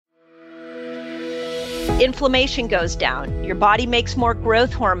inflammation goes down. Your body makes more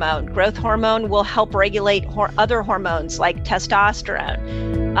growth hormone. Growth hormone will help regulate other hormones like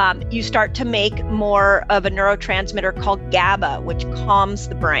testosterone. You start to make more of a neurotransmitter called GABA, which calms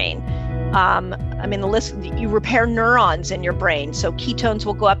the brain. The list, you repair neurons in your brain. So ketones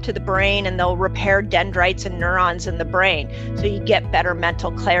will go up to the brain and they'll repair dendrites and neurons in the brain. So you get better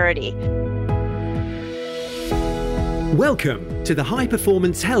mental clarity. Welcome to the High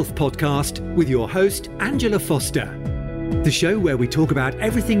Performance Health Podcast with your host, Angela Foster. The show where we talk about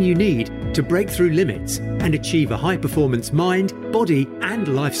everything you need to break through limits and achieve a high performance mind, body, and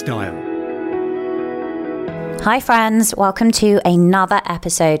lifestyle. Hi friends, welcome to another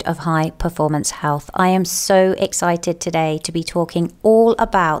episode of High Performance Health. I am so excited today to be talking all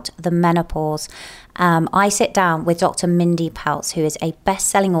about the menopause. I sit down with Dr. Mindy Pelz, who is a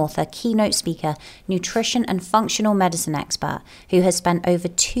best-selling author, keynote speaker, nutrition and functional medicine expert, who has spent over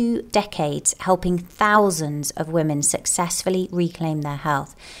 2 decades helping thousands of women successfully reclaim their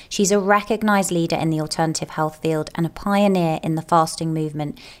health. She's a recognized leader in the alternative health field and a pioneer in the fasting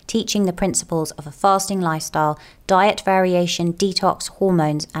movement, teaching the principles of a fasting lifestyle, diet variation, detox,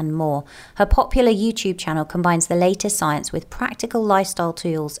 hormones, and more. Her popular YouTube channel combines the latest science with practical lifestyle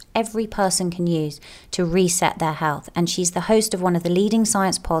tools every person can use to reset their health. And she's the host of one of the leading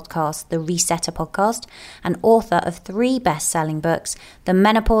science podcasts, the Resetter Podcast, and author of 3 best-selling books, The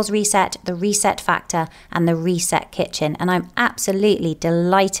Menopause Reset, The Reset Factor, and The Reset Kitchen. And I'm absolutely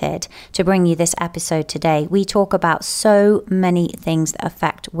delighted to bring you this episode today. We talk about so many things that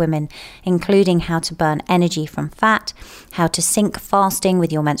affect women, including how to burn energy from fat, how to sync fasting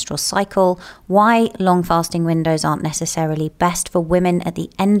with your menstrual cycle, why long fasting windows aren't necessarily best for women at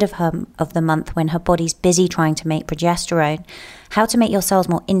the end of the month when her body's busy trying to make progesterone, how to make your cells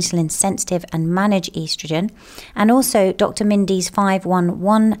more insulin sensitive and manage estrogen, and also Dr. Mindy's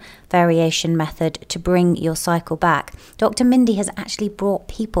 5-1-1 variation method to bring your cycle back. Dr. Mindy has actually brought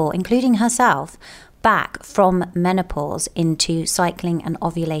people, including herself, back from menopause into cycling and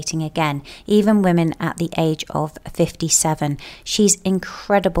ovulating again, even women at the age of 57. She's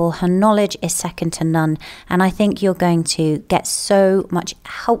incredible. Her knowledge is second to none. And I think you're going to get so much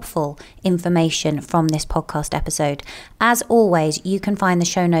helpful information from this podcast episode. As always, you can find the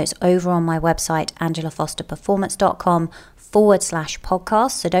show notes over on my website,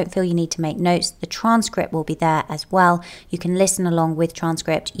 angelafosterperformance.com/podcast. So don't feel you need to make notes. The transcript will be there as well. You can listen along with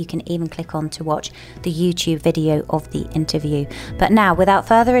transcript. You can even click on to watch the YouTube video of the interview. But now, without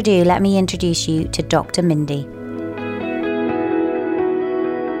further ado, let me introduce you to Dr. Mindy.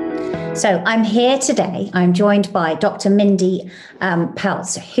 So I'm here today. I'm joined by Dr. Mindy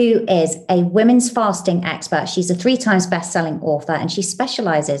Pelz, who is a women's fasting expert. She's a 3 times best-selling author, and she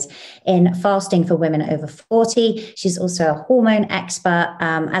specializes in fasting for women over 40. She's also a hormone expert.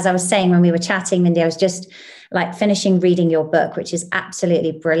 As I was saying when we were chatting, Mindy, I was just finishing reading your book, which is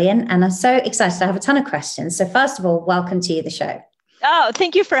absolutely brilliant. And I'm so excited. I have a ton of questions. So first of all, welcome to the show. Oh,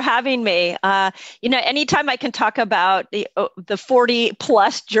 thank you for having me. Anytime I can talk about the 40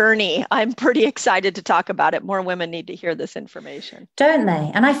 plus journey, I'm pretty excited to talk about it. More women need to hear this information. Don't they?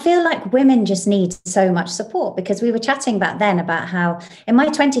 And I feel like women just need so much support, because we were chatting back then about how in my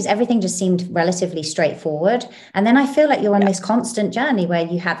 20s, everything just seemed relatively straightforward. And then I feel like you're on this constant journey where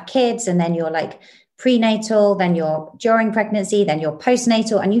you have kids and then you're prenatal, then you're during pregnancy, then you're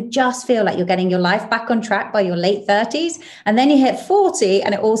postnatal, and you just feel like you're getting your life back on track by your late 30s. And then you hit 40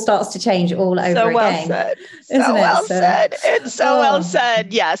 and it all starts to change all over again. Said. So well said. It's so well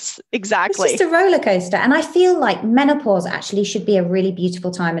said. Yes, exactly. It's just a roller coaster. And I feel like menopause actually should be a really beautiful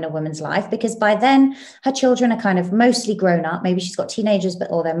time in a woman's life, because by then her children are kind of mostly grown up. Maybe she's got teenagers,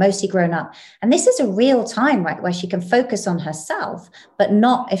 or they're mostly grown up. And this is a real time, right, where she can focus on herself, but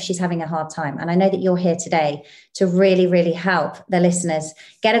not if she's having a hard time. And I know that you're here today to really, really help the listeners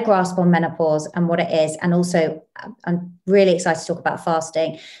get a grasp on menopause and what it is. And also, I'm really excited to talk about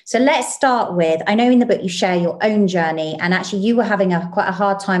fasting. So let's start with, I know in the book you share your own journey, and actually you were having quite a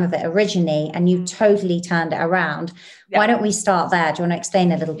hard time of it originally, and you totally turned it around. Yeah. Why don't we start there? Do you want to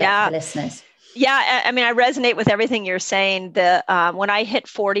explain a little bit for the listeners? Yeah, I resonate with everything you're saying. When I hit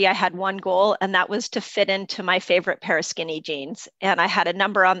 40, I had one goal, and that was to fit into my favorite pair of skinny jeans. And I had a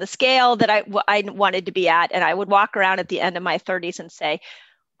number on the scale that I wanted to be at. And I would walk around at the end of my 30s and say,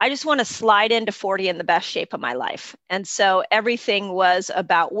 I just want to slide into 40 in the best shape of my life. And so everything was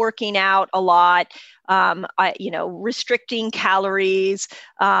about working out a lot, restricting calories,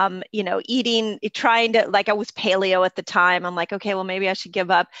 eating, trying to, I was paleo at the time. I'm like, okay, well, maybe I should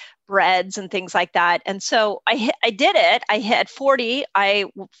give up breads and things like that. And so I did it. I hit 40. I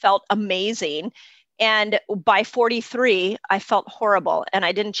felt amazing. And by 43, I felt horrible and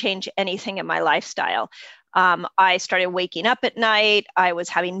I didn't change anything in my lifestyle. I started waking up at night. I was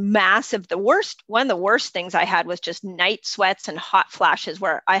having one of the worst things I had was just night sweats and hot flashes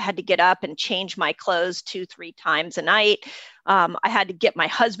where I had to get up and change my clothes 2, 3 times a night. I had to get my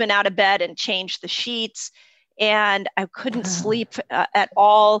husband out of bed and change the sheets, and I couldn't sleep at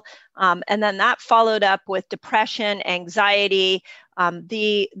all. And then that followed up with depression, anxiety.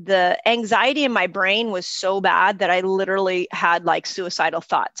 The anxiety in my brain was so bad that I literally had like suicidal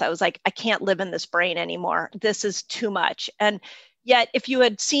thoughts. I was like, I can't live in this brain anymore. This is too much. And yet, if you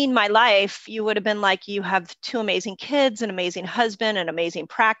had seen my life, you would have been like, you have 2 amazing kids, an amazing husband, an amazing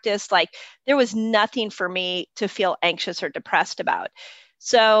practice. Like there was nothing for me to feel anxious or depressed about.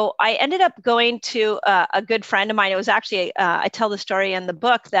 So I ended up going to a good friend of mine. It was actually, I tell the story in the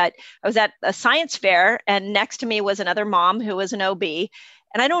book that I was at a science fair and next to me was another mom who was an OB. And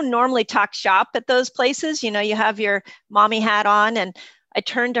I don't normally talk shop at those places. You have your mommy hat on, and I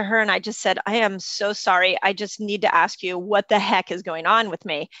turned to her and I just said, I am so sorry. I just need to ask you what the heck is going on with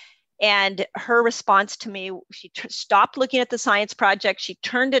me. And her response to me, she stopped looking at the science project. She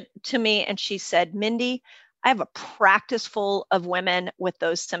turned it to me and she said, Mindy, I have a practice full of women with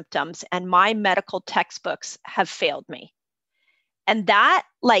those symptoms, and my medical textbooks have failed me. And that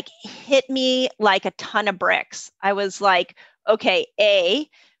like hit me like a ton of bricks. I was like, okay,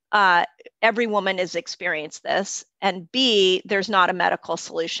 every woman has experienced this, and B, there's not a medical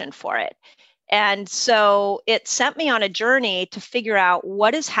solution for it. And so it sent me on a journey to figure out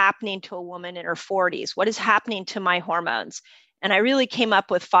what is happening to a woman in her 40s, what is happening to my hormones. And I really came up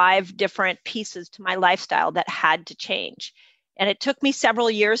with 5 different pieces to my lifestyle that had to change. And it took me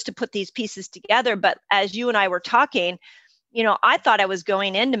several years to put these pieces together. But as you and I were talking, I thought I was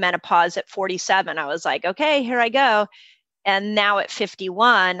going into menopause at 47. I was like, okay, here I go. And now at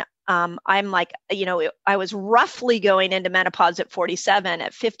 51, I'm like, I was roughly going into menopause at 47.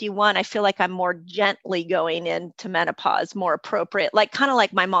 At 51, I feel like I'm more gently going into menopause, more appropriate, like kind of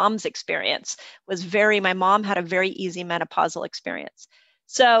like my mom's experience my mom had a very easy menopausal experience.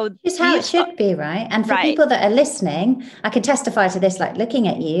 So it's how it should be, right? And for people that are listening, I can testify to this, like looking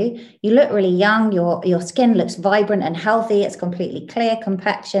at you, you look really young, your skin looks vibrant and healthy, it's completely clear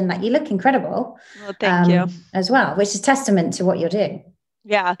complexion, like you look incredible. Well, thank you. As well, which is testament to what you're doing.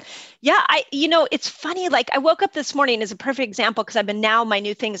 Yeah. It's funny. Like I woke up this morning is a perfect example because my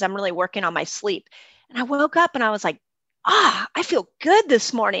new thing is I'm really working on my sleep. And I woke up and I was like, I feel good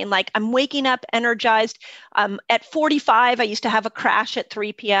this morning. Like I'm waking up energized. At 45, I used to have a crash at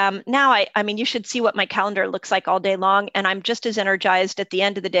 3 p.m. Now, I mean, you should see what my calendar looks like all day long. And I'm just as energized at the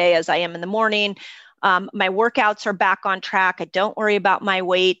end of the day as I am in the morning. My workouts are back on track. I don't worry about my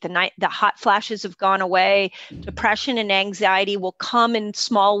weight. The hot flashes have gone away. Depression and anxiety will come in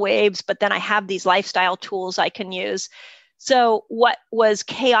small waves, but then I have these lifestyle tools I can use. So what was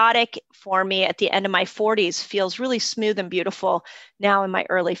chaotic for me at the end of my 40s feels really smooth and beautiful now in my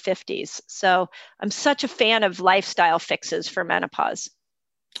early 50s. So I'm such a fan of lifestyle fixes for menopause.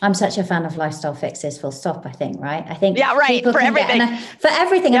 I'm such a fan of lifestyle fixes, full stop, I think, right? I think for everything. For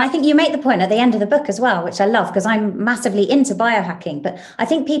everything. Yeah. And I think you make the point at the end of the book as well, which I love because I'm massively into biohacking. But I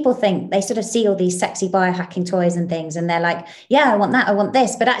think people think they sort of see all these sexy biohacking toys and things and they're like, yeah, I want that, I want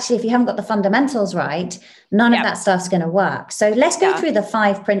this. But actually, if you haven't got the fundamentals right, none of that stuff's going to work. So let's go through the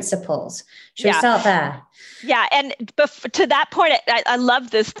 5 principles. Should we start there? Yeah. And to that point, I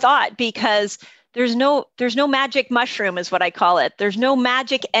love this thought because there's no magic mushroom is what I call it. There's no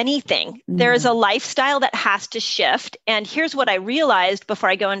magic anything. There is a lifestyle that has to shift. And here's what I realized before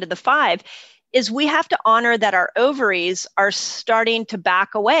I go into the 5 is we have to honor that our ovaries are starting to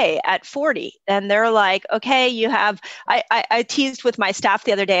back away at 40. And they're like, okay, I teased with my staff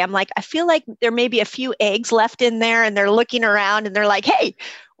the other day. I'm like, I feel like there may be a few eggs left in there and they're looking around and they're like, hey,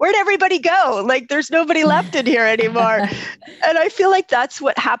 where'd everybody go? Like there's nobody left in here anymore. And I feel like that's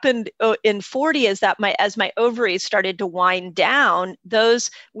what happened in 40 is that as my ovaries started to wind down,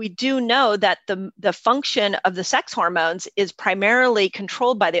 we do know that the function of the sex hormones is primarily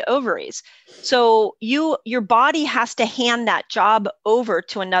controlled by the ovaries. So your body has to hand that job over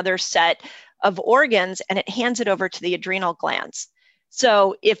to another set of organs and it hands it over to the adrenal glands.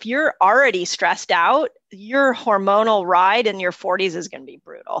 So if you're already stressed out, your hormonal ride in your 40s is going to be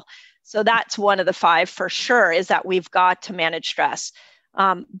brutal. So that's one of the 5 for sure is that we've got to manage stress.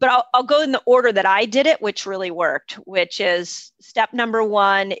 But I'll go in the order that I did it, which really worked, which is step number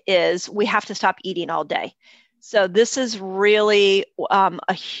 1 is we have to stop eating all day. So this is really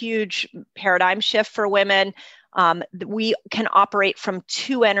a huge paradigm shift for women. We can operate from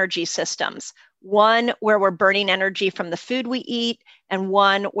 2 energy systems. one where we're burning energy from the food we eat, and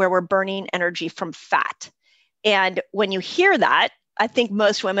one where we're burning energy from fat. And when you hear that, I think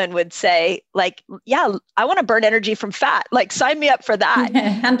most women would say, like, yeah, I want to burn energy from fat. Like, sign me up for that.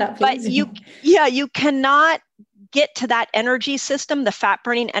 Hand up, please. But you cannot get to that energy system, the fat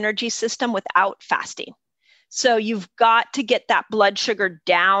burning energy system, without fasting. So you've got to get that blood sugar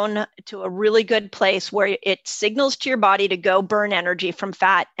down to a really good place where it signals to your body to go burn energy from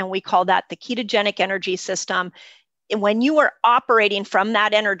fat. And we call that the ketogenic energy system. And when you are operating from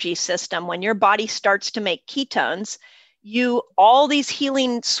that energy system, when your body starts to make ketones, all these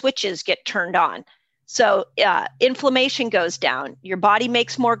healing switches get turned on. So inflammation goes down. Your body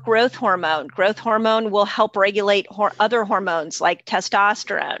makes more growth hormone. Growth hormone will help regulate other hormones like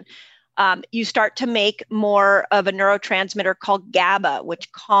testosterone. You start to make more of a neurotransmitter called GABA,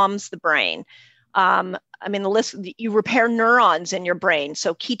 which calms the brain. You repair neurons in your brain.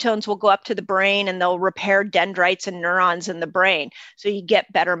 So ketones will go up to the brain and they'll repair dendrites and neurons in the brain. So you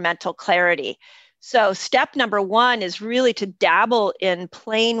get better mental clarity. So step number one is really to dabble in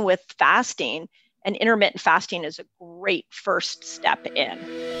playing with fasting, and intermittent fasting is a great first step in.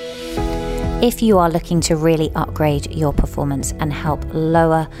 If you are looking to really upgrade your performance and help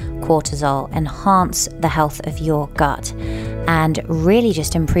lower cortisol, enhance the health of your gut, and really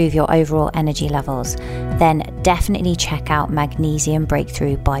just improve your overall energy levels, then definitely check out Magnesium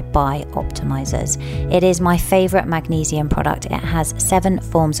Breakthrough by Bioptimizers. It is my favorite magnesium product. It has 7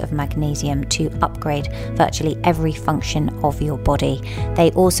 forms of magnesium to upgrade virtually every function of your body. They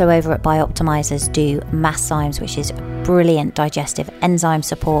also, over at Bioptimizers, do Masszymes, which is brilliant digestive enzyme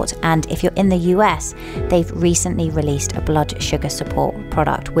support. And if you're in the US, they've recently released a blood sugar support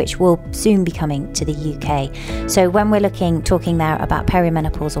product, which will soon be coming to the UK. So when we're talking there about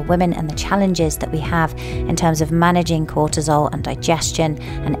perimenopausal women and the challenges that we have in terms of managing cortisol and digestion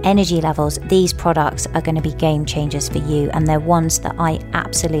and energy levels, these products are going to be game changers for you, and they're ones that I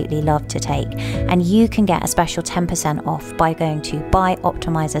absolutely love to take. And you can get a special 10% off by going to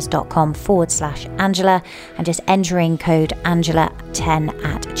bioptimizers.com/Angela and just entering code Angela10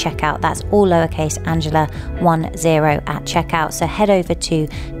 at checkout. That's all lowercase Angela10 at checkout. So head over to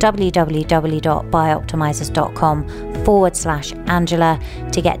www.bioptimizers.com/Angela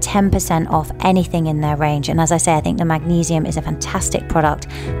to get 10% off anything in their range. And as I say, I think the magnesium is a fantastic product,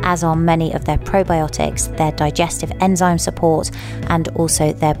 as are many of their probiotics, their digestive enzyme support, and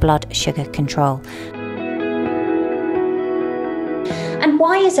also their blood sugar control. And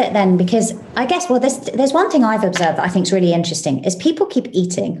why is it then? Because I guess, there's one thing I've observed that I think is really interesting is people keep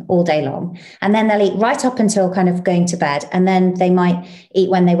eating all day long, and then they'll eat right up until kind of going to bed, and then they might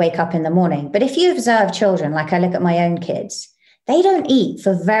eat when they wake up in the morning. But if you observe children, like I look at my own kids, they don't eat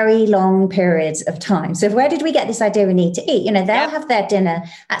for very long periods of time. So where did we get this idea we need to eat? They'll have their dinner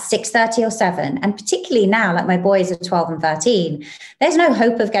at 6:30 or 7. And particularly now, like my boys are 12 and 13, there's no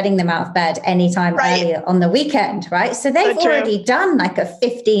hope of getting them out of bed anytime earlier on the weekend, right? So they've already done like a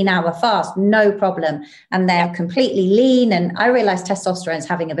 15-hour fast, no problem. And they're completely lean. And I realize testosterone is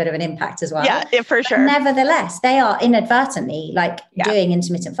having a bit of an impact as well. Yeah, for sure. But nevertheless, they are inadvertently doing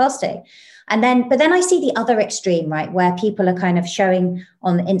intermittent fasting. But then I see the other extreme, right, where people are kind of showing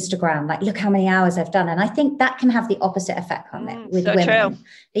on Instagram, like, look how many hours I've done. And I think that can have the opposite effect on it with women. True.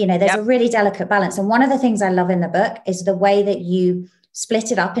 There's a really delicate balance. And one of the things I love in the book is the way that you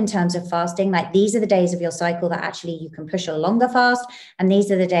split it up in terms of fasting. Like, these are the days of your cycle that actually you can push a longer fast. And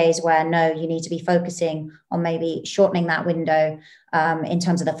these are the days where, no, you need to be focusing on maybe shortening that window in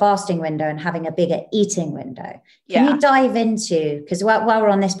terms of the fasting window and having a bigger eating window. Can you dive into, because while we're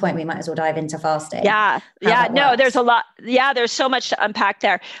on this point, we might as well dive into fasting. There's a lot. There's so much to unpack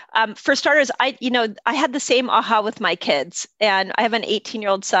there. For starters, I had the same aha with my kids, and I have an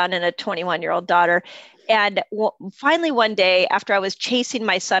 18-year-old son and a 21-year-old daughter. And finally, one day after I was chasing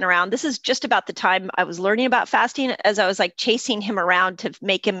my son around, this is just about the time I was learning about fasting, as I was like chasing him around to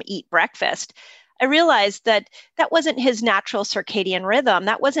make him eat breakfast, I realized that wasn't his natural circadian rhythm.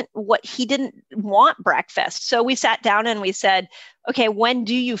 That wasn't what he didn't want breakfast. So we sat down and we said, okay, when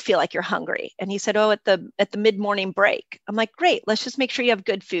do you feel like you're hungry? And he said, at the mid-morning break. I'm like, great, let's just make sure you have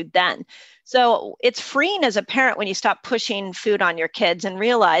good food then. So it's freeing as a parent when you stop pushing food on your kids and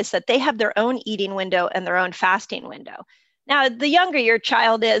realize that they have their own eating window and their own fasting window. Now, the younger your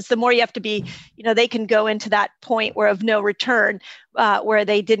child is, the more you have to be, they can go into that point of no return, where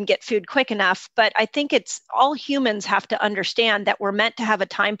they didn't get food quick enough. But I think all humans have to understand that we're meant to have a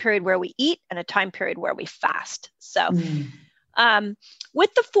time period where we eat and a time period where we fast. So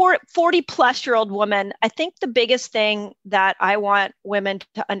with the 40 plus year old woman, I think the biggest thing that I want women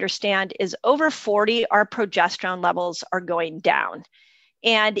to understand is over 40, our progesterone levels are going down.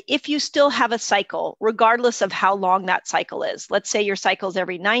 And if you still have a cycle, regardless of how long that cycle is, let's say your cycle is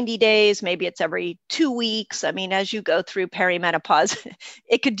every 90 days, maybe it's every 2 weeks. I mean, as you go through perimenopause,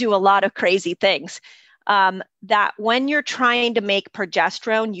 it could do a lot of crazy things. That when you're trying to make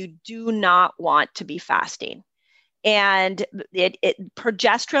progesterone, you do not want to be fasting. And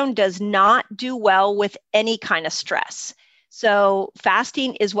progesterone does not do well with any kind of stress. So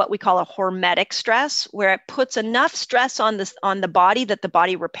fasting is what we call a hormetic stress, where it puts enough stress on the body that the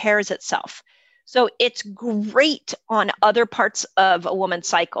body repairs itself. So it's great on other parts of a woman's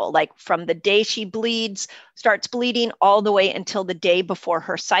cycle, like from the day she starts bleeding, all the way until the day before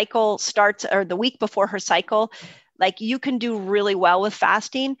her cycle starts, or the week before her cycle. Like, you can do really well with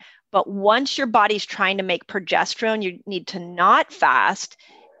fasting. But once your body's trying to make progesterone, you need to not fast.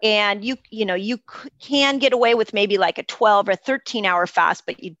 And you can get away with maybe like a 12 or 13-hour fast,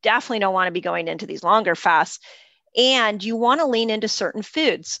 but you definitely don't want to be going into these longer fasts. And you want to lean into certain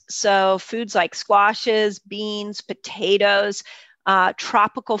foods. So foods like squashes, beans, potatoes,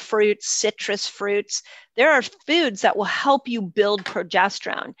 tropical fruits, citrus fruits. There are foods that will help you build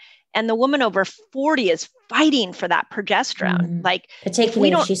progesterone. And the woman over 40 is fighting for that progesterone. Like,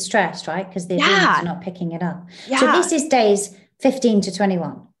 particularly if she's stressed, right? Because the adrenals are not picking it up. Yeah. So this is days 15 to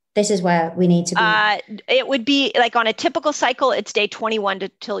 21. This is where we need to be. It would be like on a typical cycle, it's day 21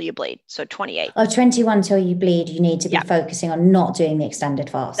 till you bleed. So 28. Oh, 21 till you bleed. You need to be focusing on not doing the extended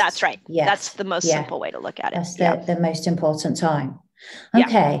fast. That's right. Yes. That's the most simple way to look at it. That's the most important time.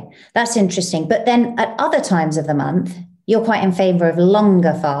 Okay. That's interesting. But then at other times of the month, you're quite in favor of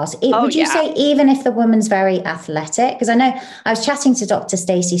longer fasts. Would you say even if the woman's very athletic? Because I know I was chatting to Dr.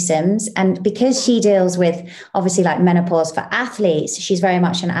 Stacey Sims, and because she deals with obviously like menopause for athletes, she's very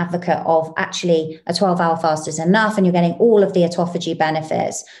much an advocate of actually a 12-hour fast is enough and you're getting all of the autophagy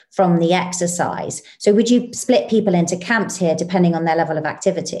benefits from the exercise. So would you split people into camps here depending on their level of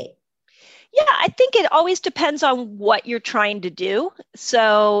activity? Yeah, I think it always depends on what you're trying to do.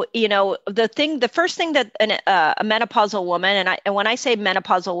 So, the first thing that a menopausal woman, and when I say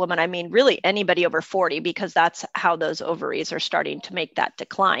menopausal woman, I mean really anybody over 40, because that's how those ovaries are starting to make that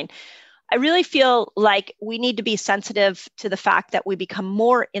decline. I really feel like we need to be sensitive to the fact that we become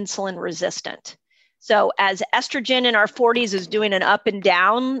more insulin resistant. So as estrogen in our 40s is doing an up and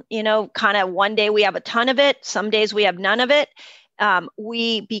down, kind of one day we have a ton of it, some days we have none of it.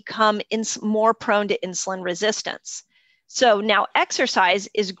 We become more prone to insulin resistance. So now exercise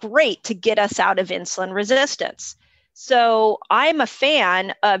is great to get us out of insulin resistance. So I'm a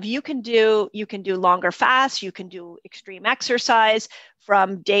fan of you can do longer fasts, you can do extreme exercise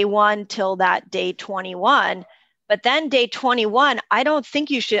from day 1 till that day 21. But then day 21, I think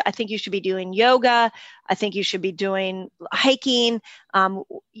you should be doing yoga. I think you should be doing hiking.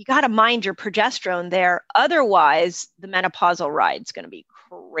 You got to mind your progesterone there. Otherwise, the menopausal ride's going to be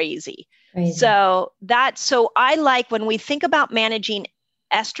crazy. So I like, when we think about managing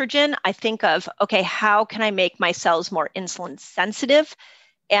estrogen, I think of, okay, how can I make my cells more insulin sensitive?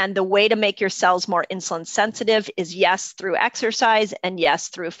 And the way to make your cells more insulin sensitive is yes, through exercise, and yes,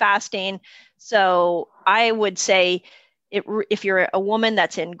 through fasting. So I would say if you're a woman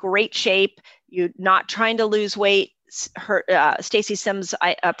that's in great shape, you're not trying to lose weight, Stacey Sims'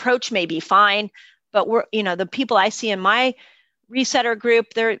 approach may be fine, but the people I see in my resetter group,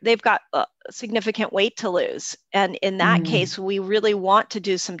 they've got significant weight to lose. And in that case, we really want to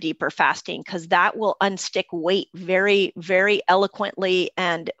do some deeper fasting, because that will unstick weight very, very eloquently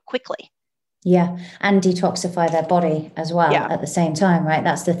and quickly. Yeah. And detoxify their body as well at the same time, right?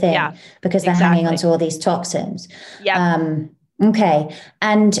 That's the thing, because they're hanging onto all these toxins. Okay.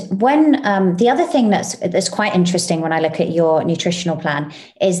 And when the other thing that's quite interesting when I look at your nutritional plan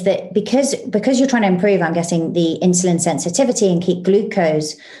is that because you're trying to improve, I'm guessing, the insulin sensitivity and keep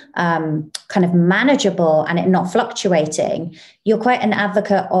glucose kind of manageable and it not fluctuating, you're quite an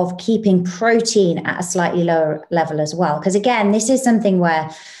advocate of keeping protein at a slightly lower level as well. Because again, this is something where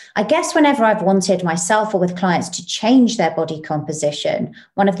I guess whenever I've wanted myself or with clients to change their body composition,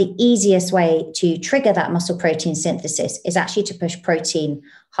 one of the easiest way to trigger that muscle protein synthesis is actually to push protein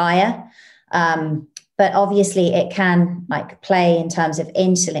higher. But obviously it can play in terms of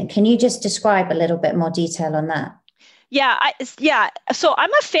insulin. Can you just describe a little bit more detail on that? So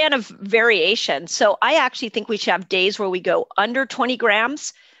I'm a fan of variation. So I actually think we should have days where we go under 20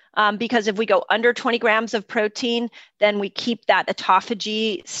 grams. Because if we go under 20 grams of protein, then we keep that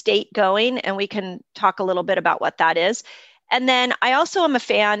autophagy state going, and we can talk a little bit about what that is. And then I also am a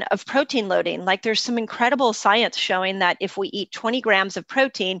fan of protein loading. Like, there's some incredible science showing that if we eat 20 grams of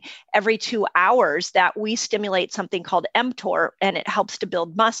protein every 2 hours, that we stimulate something called mTOR, and it helps to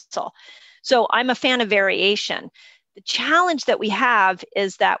build muscle. So I'm a fan of variation. The challenge that we have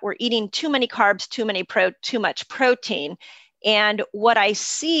is that we're eating too many carbs, too much protein. And what I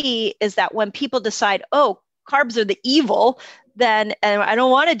see is that when people decide, oh, carbs are the evil, then and I don't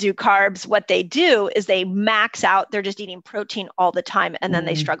want to do carbs, what they do is they max out. They're just eating protein all the time, and then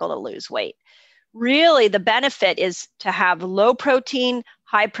they struggle to lose weight. Really, the benefit is to have low protein,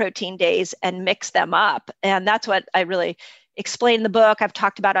 high protein days and mix them up. And that's what I really explain in the book. I've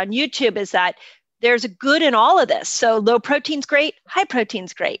talked about on YouTube, is that there's a good in all of this. So low protein's great, high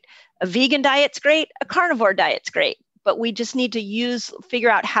protein's great. A vegan diet's great, a carnivore diet's great. But we just need to figure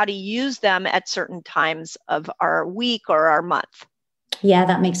out how to use them at certain times of our week or our month. Yeah,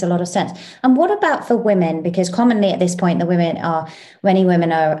 that makes a lot of sense. And what about for women? Because commonly at this point, many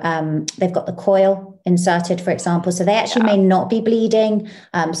women are, they've got the coil inserted, for example, so they actually may not be bleeding.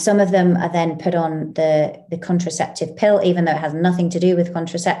 Some of them are then put on the contraceptive pill, even though it has nothing to do with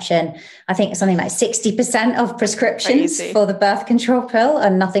contraception. I think something like 60% of prescriptions for the birth control pill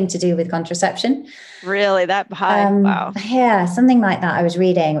are nothing to do with contraception. Really, that high? Wow. Yeah, something like that I was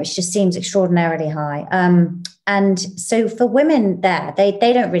reading, which just seems extraordinarily high. And so for women there, they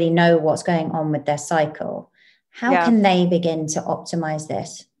don't really know what's going on with their cycle. How can they begin to optimize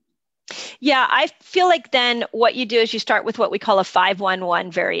this? Yeah, I feel like then what you do is you start with what we call a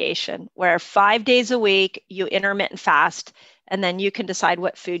 5-1-1 variation, where 5 days a week you intermittent fast, and then you can decide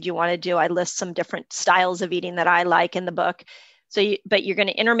what food you want to do. I list some different styles of eating that I like in the book. But you're going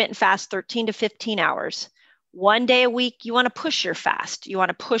to intermittent fast 13 to 15 hours. 1 day a week, you want to push your fast. You want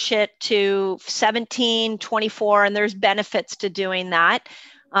to push it to 17, 24, and there's benefits to doing that.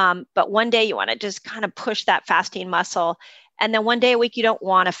 But 1 day you want to just kind of push that fasting muscle. And then 1 day a week, you don't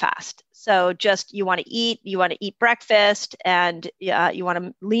want to fast. So just you want to eat breakfast, and you want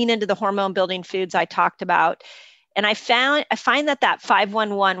to lean into the hormone building foods I talked about. And I find that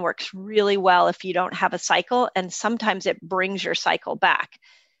 5-1-1 works really well if you don't have a cycle, and sometimes it brings your cycle back.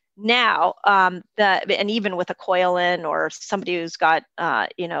 Now, and even with a coil in, or somebody who's got,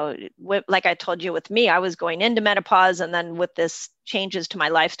 like I told you with me, I was going into menopause, and then with this changes to my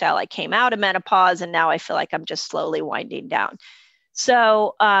lifestyle, I came out of menopause, and now I feel like I'm just slowly winding down.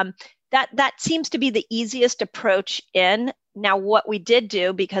 So that seems to be the easiest approach in. Now, what we did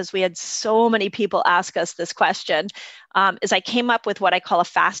do, because we had so many people ask us this question, is I came up with what I call a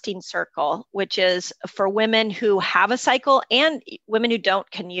fasting circle, which is for women who have a cycle and women who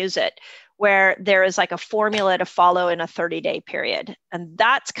don't can use it, where there is like a formula to follow in a 30-day period. And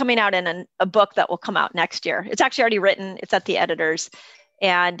that's coming out in a book that will come out next year. It's actually already written. It's at the editors.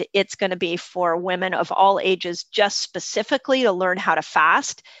 And it's going to be for women of all ages, just specifically to learn how to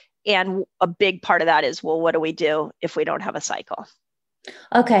fast. And a big part of that is, well, what do we do if we don't have a cycle?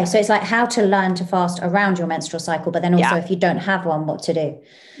 Okay, so it's like how to learn to fast around your menstrual cycle, but then also if you don't have one, what to do.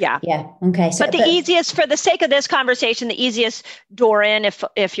 Yeah. Okay. So, but easiest, for the sake of this conversation, the easiest door in,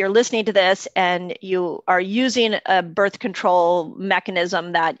 if you're listening to this and you are using a birth control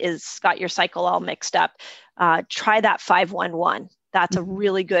mechanism that is got your cycle all mixed up, try that 5-1-1. That's a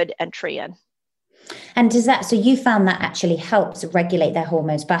really good entry in. And so you found that actually helps regulate their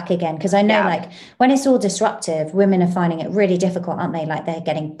hormones back again? Because I know like when it's all disruptive, women are finding it really difficult, aren't they? Like they're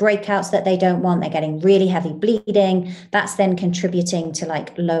getting breakouts that they don't want. They're getting really heavy bleeding. That's then contributing to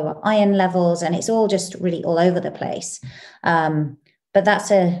like lower iron levels. And it's all just really all over the place. But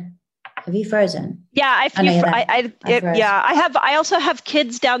have you frozen? Yeah, I also have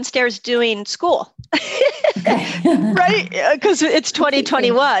kids downstairs doing school. Right? Because it's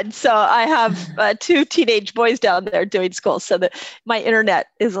 2021. So I have 2 teenage boys down there doing school. So my internet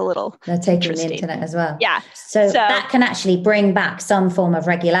is a little They're taking the internet as well. Yeah. So that can actually bring back some form of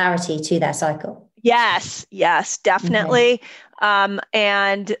regularity to their cycle. Yes, definitely. Okay.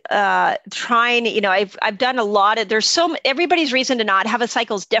 And trying, I've done a lot of, everybody's reason to not have a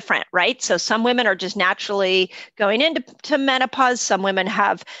cycle is different, right? So some women are just naturally going into menopause. Some women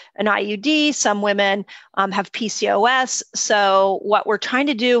have an IUD. Some women have PCOS. So what we're trying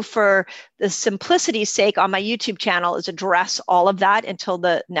to do for the simplicity's sake on my YouTube channel is address all of that until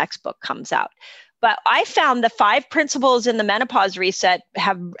the next book comes out. But I found the 5 principles in the menopause reset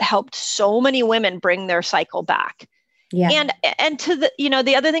have helped so many women bring their cycle back. Yeah. And to the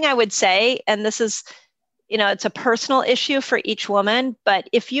other thing I would say, and this is, it's a personal issue for each woman, but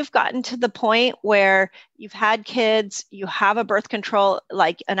if you've gotten to the point where you've had kids, you have a birth control,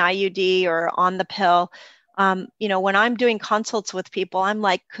 like an IUD or on the pill, when I'm doing consults with people, I'm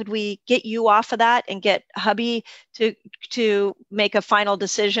like, could we get you off of that and get hubby to make a final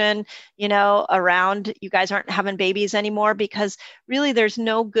decision, around you guys aren't having babies anymore? Because really there's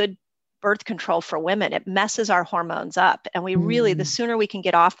no good birth control for women. It messes our hormones up. And we really, the sooner we can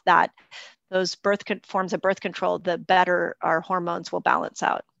get off that those forms of birth control, the better our hormones will balance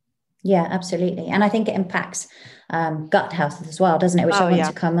out. Yeah, absolutely. And I think it impacts gut health as well, doesn't it? Which I want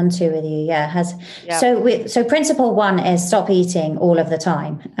to come onto with you. Yeah, so principle one is stop eating all of the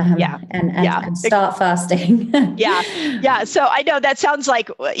time. And start fasting. Yeah. So I know that sounds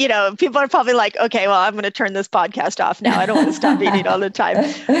like, people are probably like, okay, well, I'm going to turn this podcast off now. I don't want to stop eating all the time.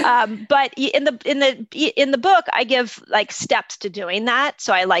 But in the book, I give like steps to doing that.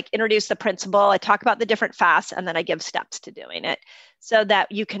 So I like introduce the principle. I talk about the different fasts, and then I give steps to doing it, so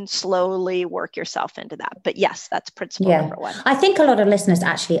that you can slowly work yourself into that. But yes, that's principle number one. I think a lot of listeners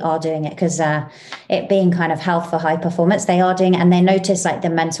actually are doing it because it being kind of health for high performance, they are doing it, and they notice like the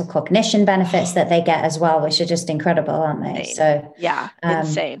mental cognition benefits that they get as well, which are just incredible, aren't they? Insane. So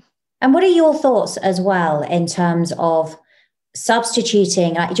insane. And what are your thoughts as well in terms of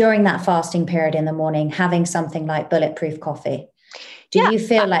substituting, like during that fasting period in the morning, having something like bulletproof coffee? Do you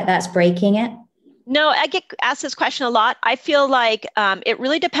feel like that's breaking it? No, I get asked this question a lot. I feel like it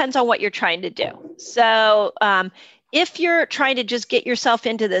really depends on what you're trying to do. So if you're trying to just get yourself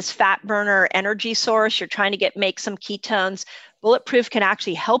into this fat burner energy source, you're trying to make some ketones, bulletproof can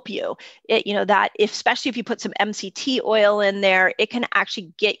actually help you. Especially if you put some MCT oil in there, it can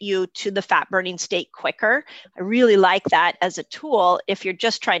actually get you to the fat burning state quicker. I really like that as a tool if you're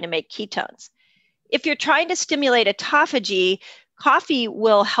just trying to make ketones. If you're trying to stimulate autophagy, coffee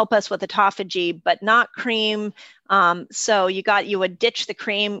will help us with autophagy, but not cream. So you would ditch the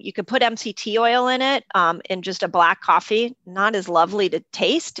cream. You could put MCT oil in it, in just a black coffee. Not as lovely to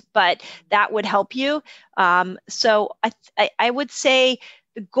taste, but that would help you. So I would say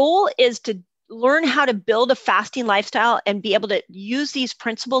the goal is to learn how to build a fasting lifestyle and be able to use these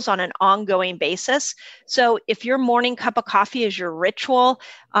principles on an ongoing basis. So if your morning cup of coffee is your ritual,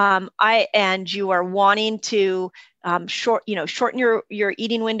 and you are wanting to shorten your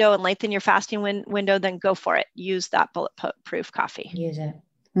eating window and lengthen your fasting window, then go for it. Use that bulletproof coffee. Use it.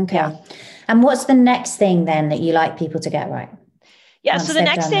 Okay. Yeah. And what's the next thing then that you like people to get right? Yeah. So the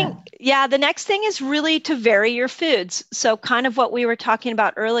next thing is really to vary your foods. So kind of what we were talking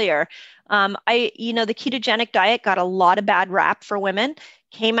about earlier. The ketogenic diet got a lot of bad rap for women,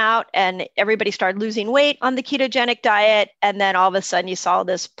 came out and everybody started losing weight on the ketogenic diet. And then all of a sudden you saw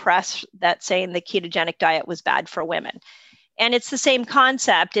this press that saying the ketogenic diet was bad for women. And it's the same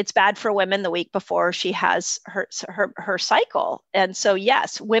concept. It's bad for women the week before she has her cycle. And so,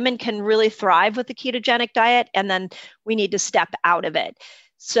 yes, women can really thrive with the ketogenic diet, and then we need to step out of it.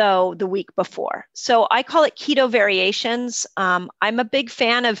 So the week before. So I call it keto variations. I'm a big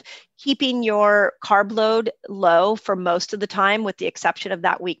fan of keeping your carb load low for most of the time, with the exception of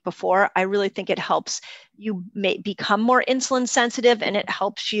that week before. I really think it helps you become more insulin sensitive, and it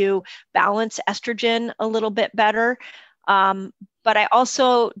helps you balance estrogen a little bit better. But I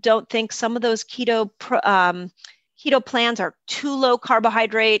also don't think some of those keto plans are too low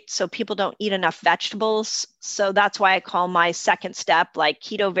carbohydrate, so people don't eat enough vegetables. So that's why I call my second step like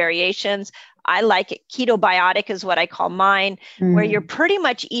keto variations. I like it. Keto biotic is what I call mine, where you're pretty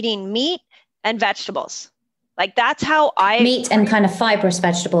much eating meat and vegetables. Like that's how meat and kind of fibrous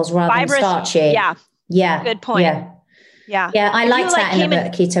vegetables rather than starchy. Yeah. Good point. Yeah. I liked that in the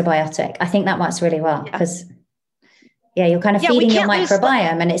book, Keto Biotic. I think that works really well because you're kind of feeding your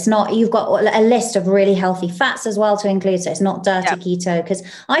microbiome, and it's not, you've got a list of really healthy fats as well to include. So it's not dirty keto, because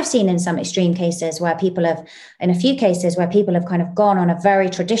I've seen in some extreme cases where people have kind of gone on a very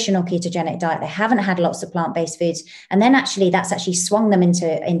traditional ketogenic diet. They haven't had lots of plant-based foods. And then that's actually swung them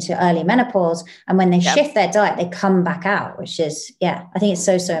into early menopause. And when they shift their diet, they come back out, which is, I think it's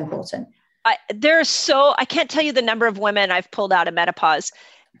so, so important. I can't tell you the number of women I've pulled out of menopause.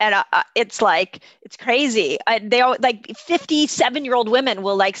 And it's crazy. They all, like 57-year-old women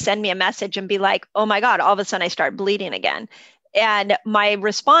will like send me a message and be like, oh my God, all of a sudden I start bleeding again. And my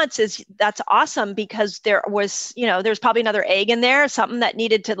response is, that's awesome, because there was, there's probably another egg in there, something that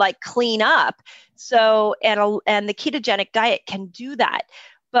needed to like clean up. So, and the ketogenic diet can do that,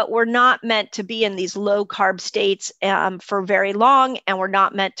 but we're not meant to be in these low carb states for very long. And we're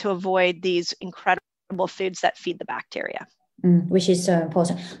not meant to avoid these incredible foods that feed the bacteria. Which is so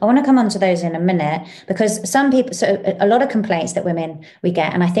important. I want to come on to those in a minute, because some people, so a lot of complaints that we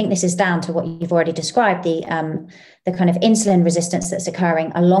get, and I think this is down to what you've already described, the kind of insulin resistance that's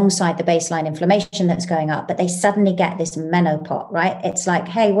occurring alongside the baseline inflammation that's going up, but they suddenly get this menopause, right? It's like,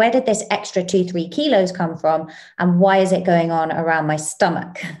 hey, where did this extra 2-3 kilos come from? And why is it going on around my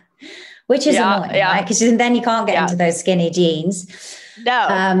stomach? Which is annoying, right? Because then you can't get into those skinny jeans. No,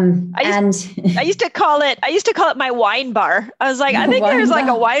 I used to call it my wine bar. I was like, I think there's like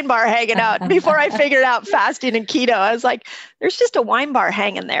a wine bar hanging out. Before I figured out fasting and keto, I was like, there's just a wine bar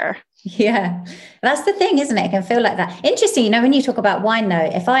hanging there. Yeah, that's the thing, isn't it? It can feel like that. Interesting, when you talk about wine,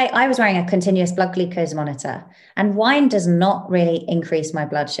 though, if I was wearing a continuous blood glucose monitor, and wine does not really increase my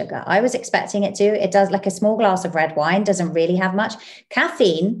blood sugar. I was expecting it to. It does, like a small glass of red wine doesn't really have much.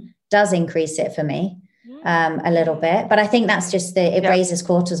 Caffeine does increase it for me a little bit, but I think that's just it raises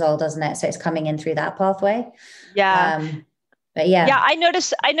cortisol, doesn't it? So it's coming in through that pathway. Yeah. But yeah, I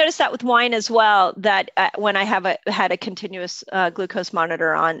noticed that with wine as well, that when I had a continuous glucose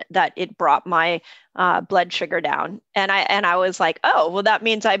monitor on, that it brought my blood sugar down, and I was like, oh, well, that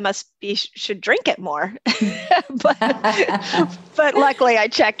means I should drink it more. but luckily I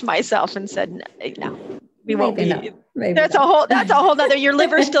checked myself and said, no, we won't be. That's a whole nother. Your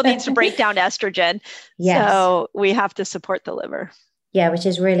liver still needs to break down estrogen, so we have to support the liver. Yeah, which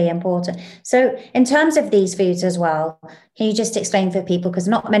is really important. So in terms of these foods as well, can you just explain for people, because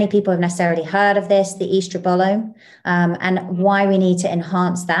not many people have necessarily heard of this, the estrobolome, and why we need to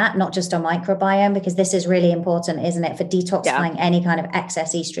enhance that, not just our microbiome, because this is really important, isn't it, for detoxifying any kind of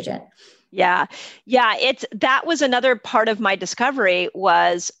excess estrogen? Yeah. That was another part of my discovery,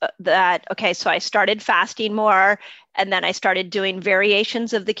 was that, okay, so I started fasting more, and then I started doing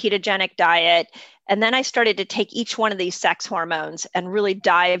variations of the ketogenic diet. And then I started to take each one of these sex hormones and really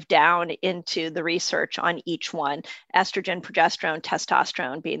dive down into the research on each one, estrogen, progesterone,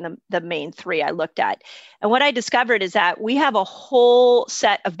 testosterone being the main three I looked at. And what I discovered is that we have a whole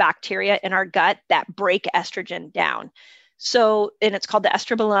set of bacteria in our gut that break estrogen down. So, and it's called the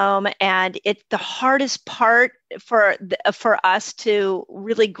estrobolome, and it's the hardest part for us to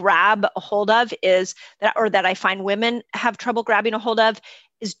really grab a hold of that I find women have trouble grabbing a hold of,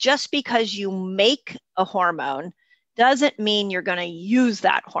 is just because you make a hormone doesn't mean you're going to use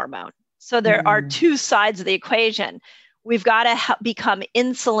that hormone. So there are two sides of the equation. We've got to become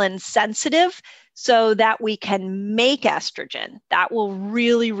insulin sensitive so that we can make estrogen. That will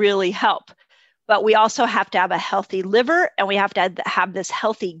really, really help. But we also have to have a healthy liver, and we have to have this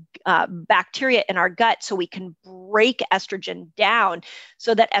healthy bacteria in our gut so we can break estrogen down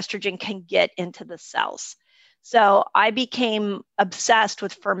so that estrogen can get into the cells. So I became obsessed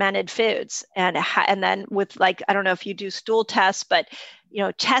with fermented foods, and then with, like, I don't know if you do stool tests, but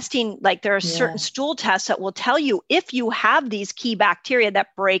testing, like there are certain stool tests that will tell you if you have these key bacteria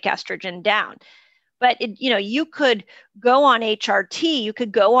that break estrogen down. But you could go on HRT, you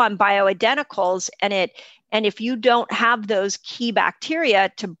could go on bioidenticals, and if you don't have those key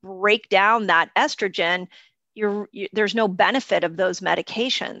bacteria to break down that estrogen, there's no benefit of those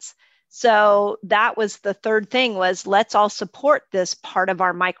medications. So that was the third thing, was let's all support this part of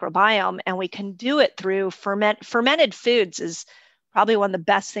our microbiome, and we can do it through fermented foods. Is probably one of the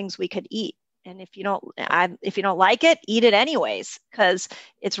best things we could eat. And if you don't like it, eat it anyways, because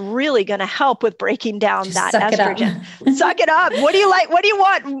it's really going to help with breaking down that estrogen. Suck it up. What do you like? What do you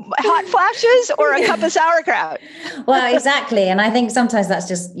want? Hot flashes or a cup of sauerkraut? Well, exactly. And I think sometimes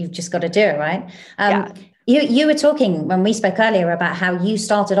you've just got to do it, right? You were talking when we spoke earlier about how you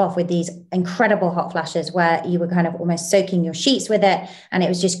started off with these incredible hot flashes where you were kind of almost soaking your sheets with it, and it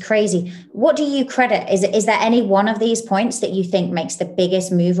was just crazy. What do you credit? Is there any one of these points that you think makes the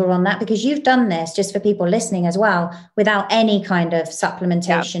biggest mover on that? Because you've done this, just for people listening as well, without any kind of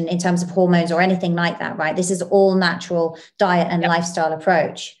supplementation in terms of hormones or anything like that, right? This is all natural diet and lifestyle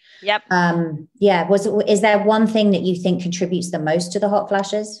approach. Yep. Is there one thing that you think contributes the most to the hot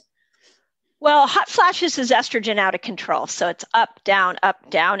flashes? Well, hot flashes is estrogen out of control. So it's up, down,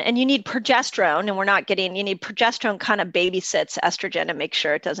 and you need progesterone, and you need progesterone kind of babysits estrogen and make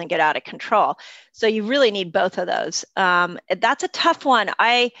sure it doesn't get out of control. So you really need both of those. That's a tough one.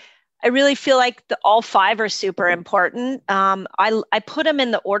 I really feel like all five are super important. I put them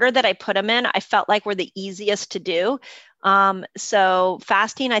in the order that I put them in. I felt like were the easiest to do. So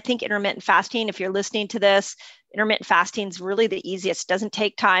fasting, I think intermittent fasting, if you're listening to this, intermittent fasting is really the easiest. Doesn't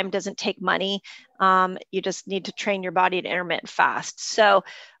take time, doesn't take money. You just need to train your body to intermittent fast. So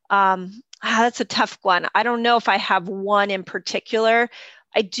that's a tough one. I don't know if I have one in particular.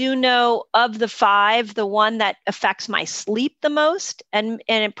 I do know of the five, the one that affects my sleep the most, and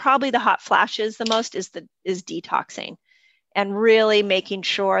probably the hot flashes the most, is detoxing, and really making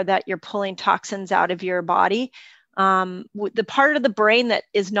sure that you're pulling toxins out of your body. The part of the brain that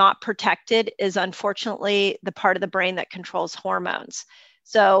is not protected is unfortunately the part of the brain that controls hormones.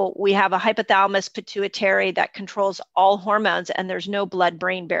 So we have a hypothalamus pituitary that controls all hormones, and there's no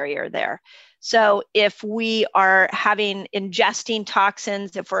blood-brain barrier there. So if we are ingesting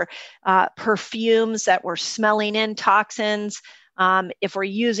toxins, if we're perfumes that we're smelling in toxins, if we're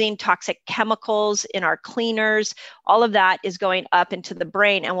using toxic chemicals in our cleaners, all of that is going up into the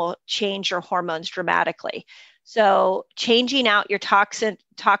brain and will change your hormones dramatically. So changing out your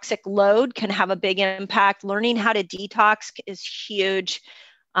toxic load can have a big impact. Learning how to detox is huge.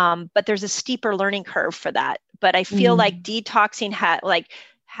 But there's a steeper learning curve for that. But I feel like detoxing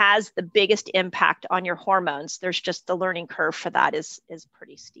has the biggest impact on your hormones. There's just the learning curve for that is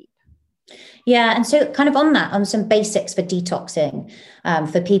pretty steep. Yeah. And so kind of on that, on some basics for detoxing,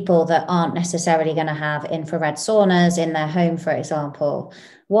 for people that aren't necessarily going to have infrared saunas in their home, for example,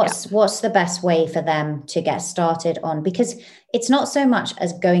 what's the best way for them to get started on? Because it's not so much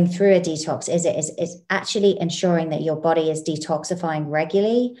as going through a detox, is it? It's actually ensuring that your body is detoxifying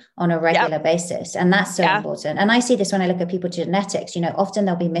regularly on a regular basis. And that's so important. And I see this when I look at people's genetics, often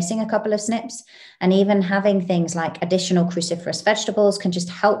they'll be missing a couple of SNPs, and even having things like additional cruciferous vegetables can just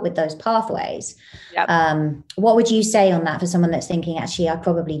help with those pathways. What would you say on that for someone that's thinking, actually, I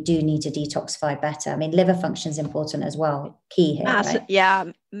probably do need to detoxify better? I mean, liver function is important as well. Key here, right?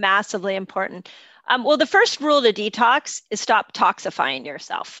 Yeah, massively important. Well, the first rule to detox is stop toxifying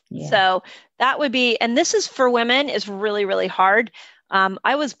yourself. Yeah. So that would be, and this is for women, is really, really hard.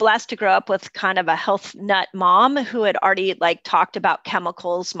 I was blessed to grow up with kind of a health nut mom who had already talked about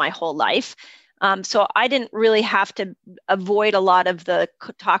chemicals my whole life. So I didn't really have to avoid a lot of the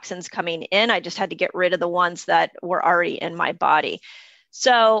toxins coming in. I just had to get rid of the ones that were already in my body.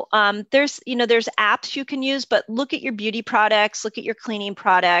 So there's apps you can use, but look at your beauty products, look at your cleaning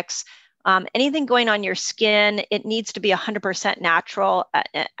products, anything going on your skin. It needs to be 100% natural.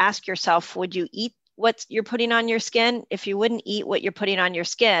 Ask yourself, would you eat what you're putting on your skin? If you wouldn't eat what you're putting on your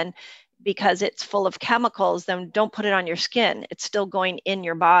skin because it's full of chemicals, then don't put it on your skin. It's still going in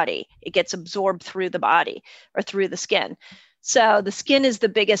your body. It gets absorbed through the body or through the skin. So the skin is the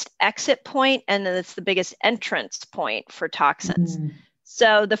biggest exit point, and then it's the biggest entrance point for toxins.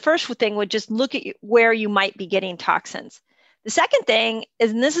 So the first thing would just look at where you might be getting toxins. The second thing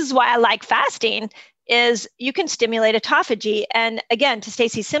is, and this is why I like fasting, is you can stimulate autophagy. And again, to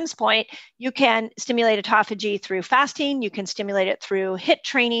Stacey Sims' point, you can stimulate autophagy through fasting. You can stimulate it through HIIT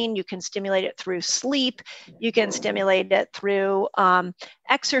training. You can stimulate it through sleep. You can stimulate it through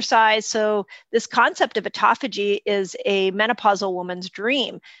exercise. So this concept of autophagy is a menopausal woman's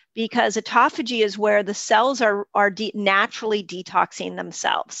dream, because autophagy is where the cells are naturally detoxing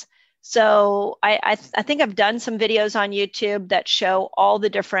themselves. So I think I've done some videos on YouTube that show all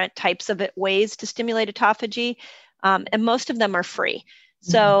the different types of ways to stimulate autophagy, and most of them are free.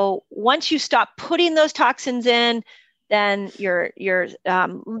 So once you stop putting those toxins in, then you're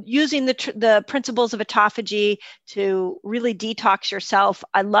using the principles of autophagy to really detox yourself.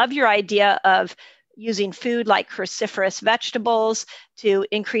 I love your idea of using food like cruciferous vegetables to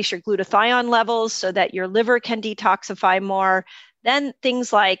increase your glutathione levels so that your liver can detoxify more. Then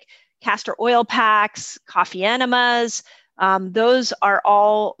things like castor oil packs, coffee enemas, those are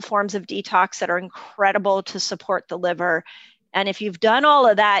all forms of detox that are incredible to support the liver. And if you've done all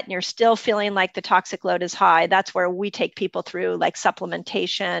of that and you're still feeling like the toxic load is high, that's where we take people through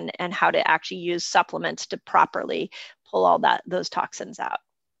supplementation and how to actually use supplements to properly pull all those toxins out.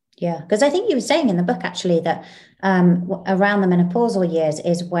 Yeah, because I think you were saying in the book actually that around the menopausal years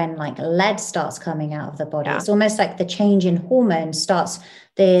is when lead starts coming out of the body. Yeah. It's almost like the change in hormones starts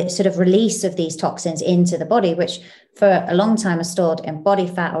the sort of release of these toxins into the body, which for a long time are stored in body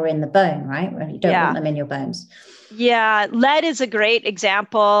fat or in the bone, right? You don't want them in your bones. Yeah, lead is a great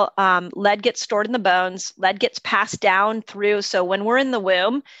example. Lead gets stored in the bones. Lead gets passed down through. So when we're in the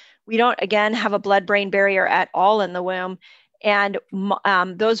womb, we don't, again, have a blood-brain barrier at all in the womb. And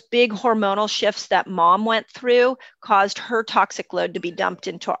those big hormonal shifts that mom went through caused her toxic load to be dumped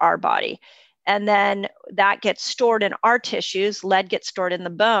into our body. And then that gets stored in our tissues. Lead gets stored in the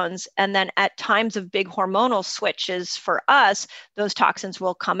bones. And then at times of big hormonal switches for us, those toxins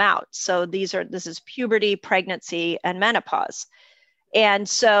will come out. So this is puberty, pregnancy, and menopause. And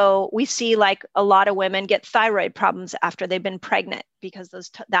so we see a lot of women get thyroid problems after they've been pregnant because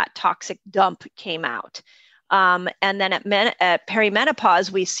that toxic dump came out. And then at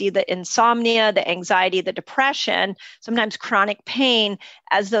perimenopause, we see the insomnia, the anxiety, the depression, sometimes chronic pain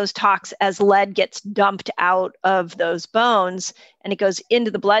as lead gets dumped out of those bones, and it goes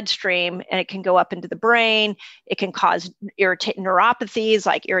into the bloodstream, and it can go up into the brain. It can cause neuropathies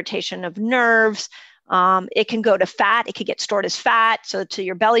like irritation of nerves. It can go to fat. It could get stored as fat. So to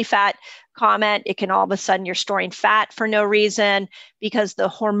your belly fat comment, it can all of a sudden you're storing fat for no reason because the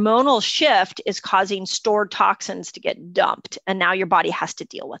hormonal shift is causing stored toxins to get dumped. And now your body has to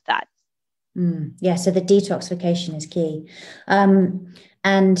deal with that. Yeah, so the detoxification is key.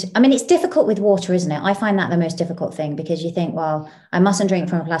 And I mean, it's difficult with water, isn't it? I find that the most difficult thing because you think, well, I mustn't drink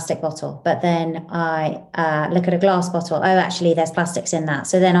from a plastic bottle. But then I look at a glass bottle. Oh, actually, there's plastics in that.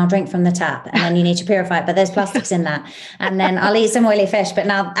 So then I'll drink from the tap and then you need to purify it, but there's plastics in that. And then I'll eat some oily fish. But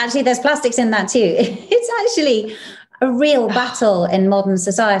now actually there's plastics in that too. It's actually a real battle in modern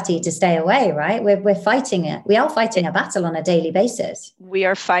society to stay away, right? We're fighting it. We are fighting a battle on a daily basis. We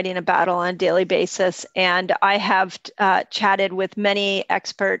are fighting a battle on a daily basis. And I have chatted with many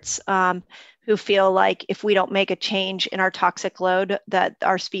experts who feel like if we don't make a change in our toxic load, that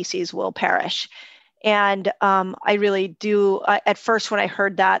our species will perish. And I really do. At first, when I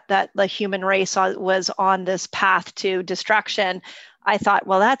heard that the human race was on this path to destruction, I thought,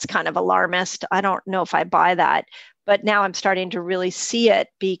 well, that's kind of alarmist. I don't know if I buy that. But now I'm starting to really see it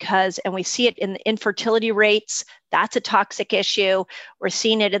and we see it in the infertility rates. That's a toxic issue. We're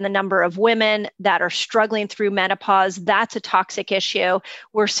seeing it in the number of women that are struggling through menopause. That's a toxic issue.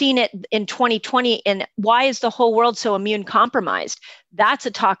 We're seeing it in 2020 in why is the whole world so immune compromised? That's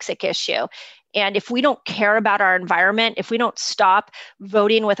a toxic issue. And if we don't care about our environment, if we don't stop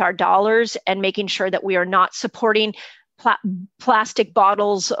voting with our dollars and making sure that we are not supporting plastic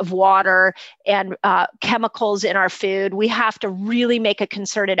bottles of water and chemicals in our food, we have to really make a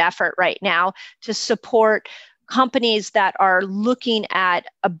concerted effort right now to support companies that are looking at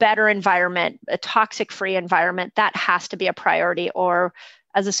a better environment, a toxic-free environment. That has to be a priority, or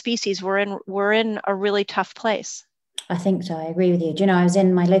as a species, we're in a really tough place. I think so. I agree with you. Do you know, I was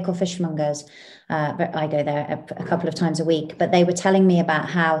in my local fishmongers, but I go there a couple of times a week, but they were telling me about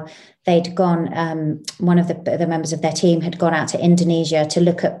how they'd gone, one of the members of their team had gone out to Indonesia to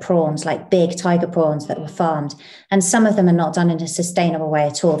look at prawns, like big tiger prawns that were farmed. And some of them are not done in a sustainable way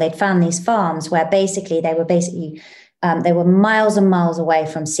at all. They'd found these farms where they were miles and miles away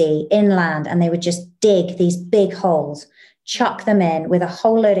from sea, inland, and they would just dig these big holes, chuck them in with a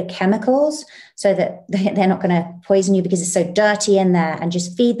whole load of chemicals so that they're not going to poison you because it's so dirty in there, and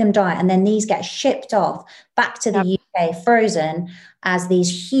just feed them dry. And then these get shipped off back to the UK frozen as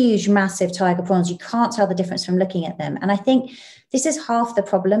these huge, massive tiger prawns. You can't tell the difference from looking at them. And I think this is half the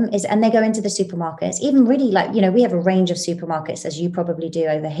problem and they go into the supermarkets, even really we have a range of supermarkets, as you probably do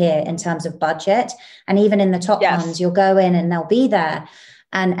over here, in terms of budget. And even in the top ones, you'll go in and they'll be there.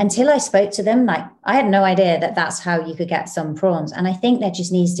 And until I spoke to them, I had no idea that that's how you could get some prawns. And I think there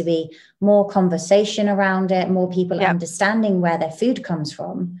just needs to be more conversation around it, more people understanding where their food comes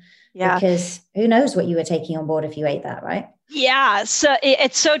from. Yeah. Because who knows what you were taking on board if you ate that, right? Yeah, so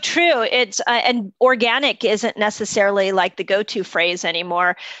it's so true. It's and organic isn't necessarily like the go-to phrase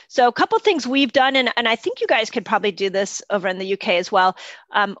anymore. So a couple of things we've done, and I think you guys could probably do this over in the UK as well.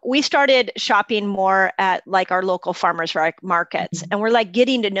 We started shopping more at like our local farmers markets, and we're like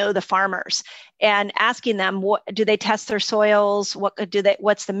getting to know the farmers and asking them, what do they test their soils?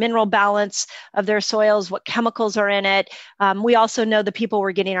 What's the mineral balance of their soils? What chemicals are in it? We also know the people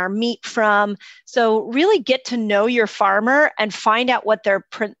we're getting our meat from. So really get to know your farmer and find out what their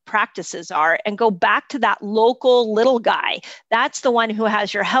practices are, and go back to that local little guy. That's the one who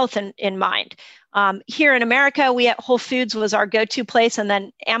has your health in mind. Here in America, Whole Foods was our go-to place, and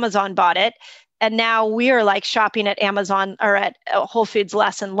then Amazon bought it. And now we are like shopping at Amazon or at Whole Foods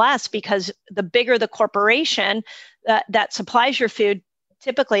less and less, because the bigger the corporation that supplies your food,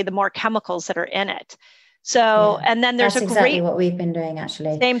 typically the more chemicals that are in it. So, and then there's that's exactly what we've been doing,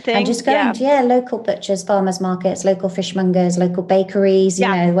 actually. Same thing. And just going to local butchers, farmers markets, local fishmongers, local bakeries, you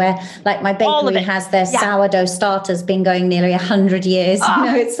know, where like my bakery has their sourdough starters been going nearly 100 years.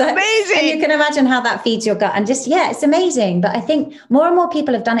 It's like, amazing. And you can imagine how that feeds your gut. And just, it's amazing. But I think more and more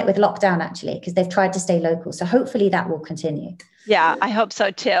people have done it with lockdown, actually, because they've tried to stay local. So hopefully that will continue. Yeah, I hope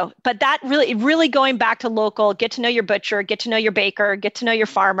so too. But that really going back to local, get to know your butcher, get to know your baker, get to know your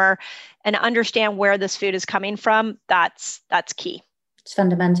farmer, and understand where this food is coming from. That's key. It's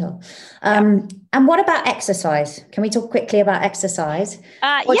fundamental. And what about exercise? Can we talk quickly about exercise?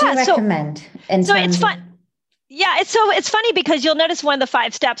 What do you recommend? It's fun. Yeah, it's funny because you'll notice one of the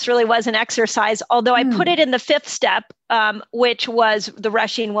 5 steps really was an exercise, although I put it in the 5th step, which was the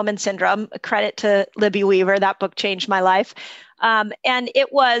rushing woman syndrome. A credit to Libby Weaver. That book changed my life. And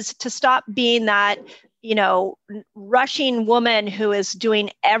it was to stop being that, rushing woman who is doing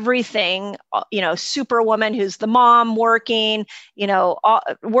everything, superwoman who's the mom working,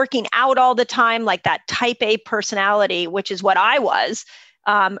 working out all the time, like that type A personality, which is what I was.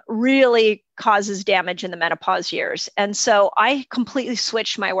 really causes damage in the menopause years. And so I completely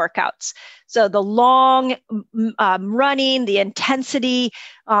switched my workouts. So the long running, the intensity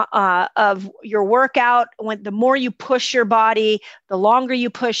of your workout, the more you push your body, the longer you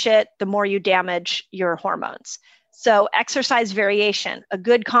push it, the more you damage your hormones. So exercise variation, a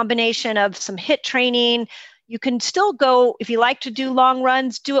good combination of some HIIT training. You can still go, if you like to do long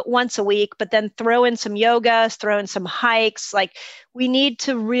runs, do it once a week, but then throw in some yoga, throw in some hikes. Like, we need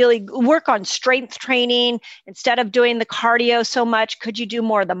to really work on strength training instead of doing the cardio so much. Could you do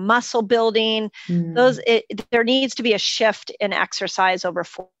more of the muscle building? There needs to be a shift in exercise over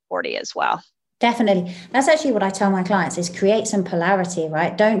 40 as well. Definitely. That's actually what I tell my clients, is create some polarity,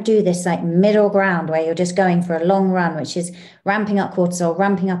 right? Don't do this like middle ground where you're just going for a long run, which is ramping up cortisol,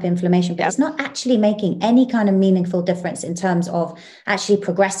 ramping up inflammation, but it's not actually making any kind of meaningful difference in terms of actually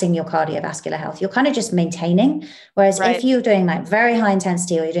progressing your cardiovascular health. You're kind of just maintaining. Whereas if you're doing like very high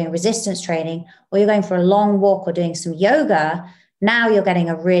intensity, or you're doing resistance training, or you're going for a long walk or doing some yoga, now you're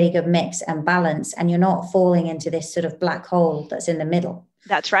getting a really good mix and balance, and you're not falling into this sort of black hole that's in the middle.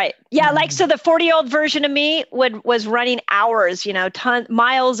 That's right. Yeah. Like, so the 40-year-old version of me was running hours,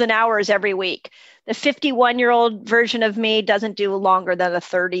 miles and hours every week. The 51-year-old version of me doesn't do longer than a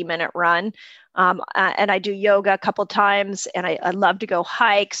 30-minute run. And I do yoga a couple times, and I love to go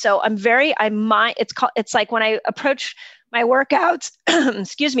hike. So it's like when I approach my workouts,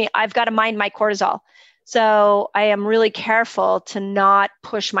 excuse me, I've got to mind my cortisol. So I am really careful to not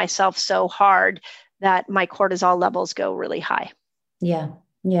push myself so hard that my cortisol levels go really high.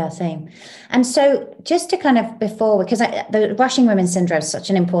 Yeah, same. And so just to kind of because the rushing women syndrome is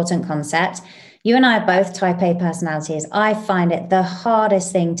such an important concept. You and I are both type A personalities. I find it the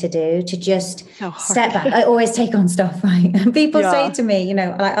hardest thing to do, to just step back. I always take on stuff, right? And people say to me,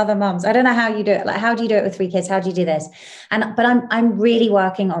 like other moms, I don't know how you do it. Like, how do you do it with 3 kids? How do you do this? But I'm really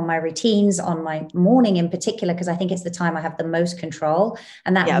working on my routines, on my morning in particular, because I think it's the time I have the most control.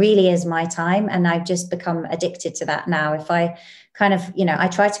 And that really is my time. And I've just become addicted to that now. If I kind of, I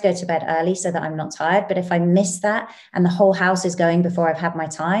try to go to bed early so that I'm not tired. But if I miss that and the whole house is going before I've had my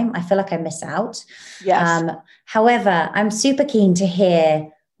time, I feel like I miss out. Yes. However, I'm super keen to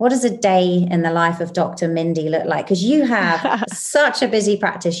hear, what does a day in the life of Dr. Mindy look like? Because you have such a busy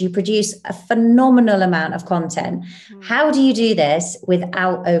practice. You produce a phenomenal amount of content. How do you do this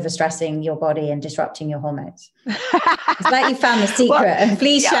without overstressing your body and disrupting your hormones? It's like you found the secret.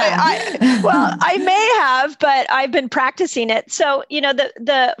 Please share. I may have, but I've been practicing it. So,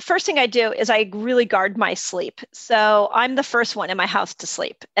 the first thing I do is I really guard my sleep. So I'm the first one in my house to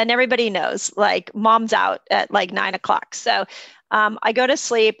sleep. And everybody knows, like, mom's out at like 9 o'clock. So I go to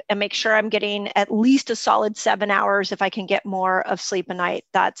sleep and make sure I'm getting at least a solid 7 hours. If I can get more of sleep a night,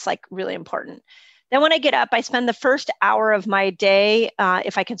 that's like really important. Then when I get up, I spend the first hour of my day,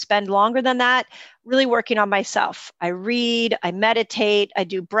 if I can spend longer than that, really working on myself. I read, I meditate, I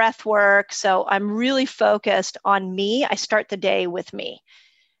do breath work. So I'm really focused on me. I start the day with me.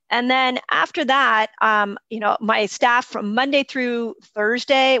 And then after that, my staff from Monday through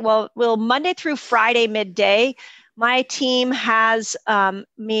Thursday, Monday through Friday midday, my team has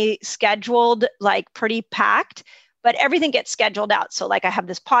me scheduled like pretty packed, but everything gets scheduled out. So like, I have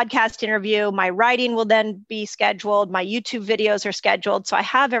this podcast interview, my writing will then be scheduled, my YouTube videos are scheduled. So I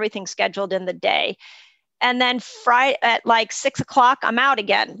have everything scheduled in the day. And then Friday at like 6 o'clock, I'm out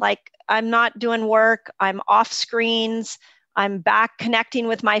again. Like, I'm not doing work, I'm off screens, I'm back connecting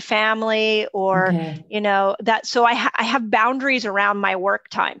with my family, or, so I have boundaries around my work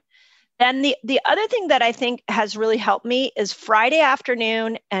time. Then the other thing that I think has really helped me is Friday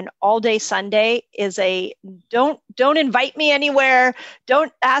afternoon and all day Sunday is don't invite me anywhere.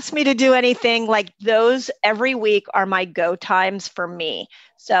 Don't ask me to do anything. Like, those every week are my go times for me.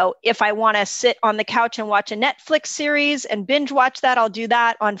 So if I want to sit on the couch and watch a Netflix series and binge watch that, I'll do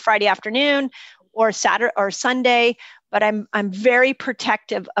that on Friday afternoon or Saturday or Sunday. But I'm very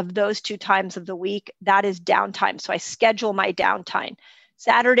protective of those 2 times of the week. That is downtime. So I schedule my downtime.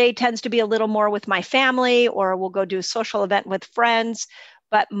 Saturday tends to be a little more with my family, or we'll go do a social event with friends.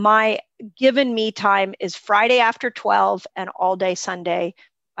 But my given me time is Friday after 12 and all day Sunday.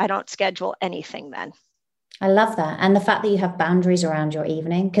 I don't schedule anything then. I love that. And the fact that you have boundaries around your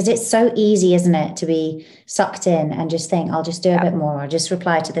evening, because it's so easy, isn't it, to be sucked in and just think, I'll just do a bit more. I'll just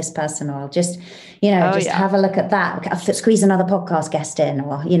reply to this person, or I'll just, have a look at that. I'll squeeze another podcast guest in,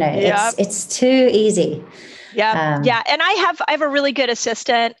 or, it's too easy. Yeah. And I have a really good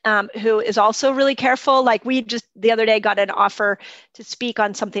assistant who is also really careful. Like, we just the other day got an offer to speak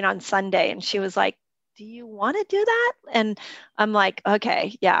on something on Sunday, and she was like, do you want to do that? And I'm like,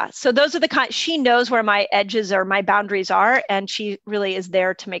 okay, yeah. So those are the kind, she knows where my edges or my boundaries are. And she really is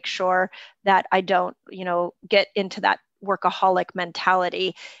there to make sure that I don't, get into that workaholic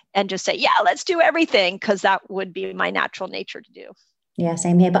mentality and just say, yeah, let's do everything, because that would be my natural nature to do. Yeah,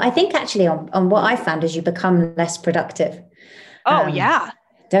 same here. But I think actually on what I found is you become less productive. Oh, yeah.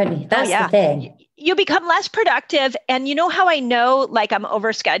 Don't you? That's the thing. You become less productive. And you know how I know like I'm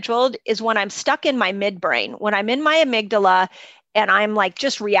overscheduled is when I'm stuck in my midbrain, when I'm in my amygdala and I'm like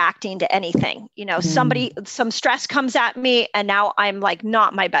just reacting to anything, some stress comes at me and now I'm like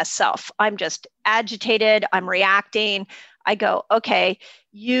not my best self. I'm just agitated. I'm reacting. I go, okay,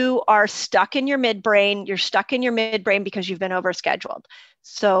 you are stuck in your midbrain. You're stuck in your midbrain because you've been overscheduled.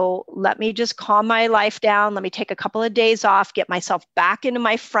 So let me just calm my life down. Let me take a couple of days off, get myself back into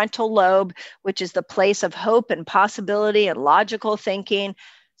my frontal lobe, which is the place of hope and possibility and logical thinking.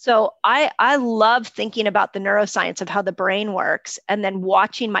 So I love thinking about the neuroscience of how the brain works and then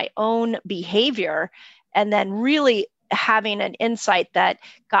watching my own behavior and then really having an insight that,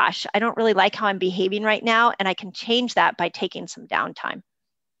 gosh, I don't really like how I'm behaving right now. And I can change that by taking some downtime.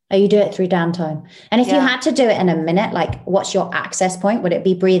 Oh, you do it through downtime. And if you had to do it in a minute, like what's your access point? Would it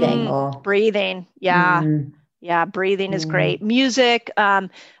be breathing or? Breathing. Yeah. Yeah. Breathing is great. Music.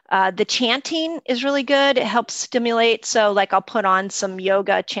 The chanting is really good. It helps stimulate. So like I'll put on some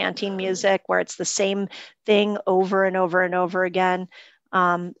yoga chanting music where it's the same thing over and over and over again.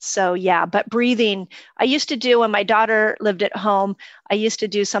 But breathing, I used to do when my daughter lived at home, I used to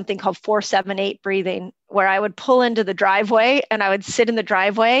do something called 4-7-8 breathing, where I would pull into the driveway and I would sit in the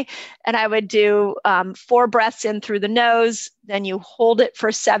driveway and I would do 4 breaths in through the nose. Then you hold it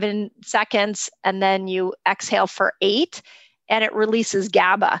for 7 seconds and then you exhale for 8 and it releases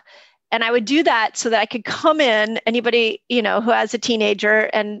GABA. And I would do that so that I could come in, anybody, who has a teenager,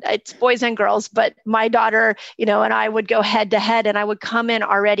 and it's boys and girls, but my daughter, and I would go head to head and I would come in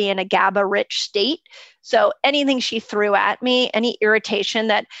already in a GABA rich state. So anything she threw at me, any irritation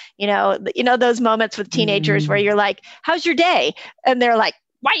that, those moments with teenagers where you're like, how's your day? And they're like,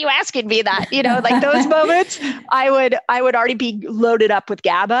 why are you asking me that? Like those moments, I would already be loaded up with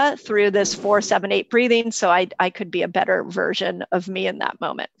GABA through this 4-7-8 breathing. So I could be a better version of me in that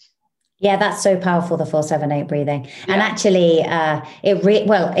moment. Yeah, that's so powerful, the 4-7-8 breathing. Yeah. And actually,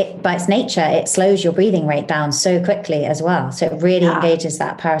 by its nature, it slows your breathing rate down so quickly as well. So it really engages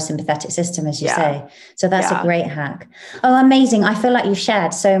that parasympathetic system, as you say. So that's a great hack. Oh, amazing. I feel like you've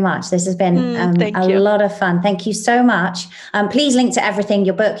shared so much. This has been a lot of fun. Thank you so much. Please link to everything,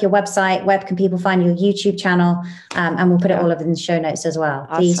 your book, your website, where can people find your YouTube channel? And we'll put it all up in the show notes as well.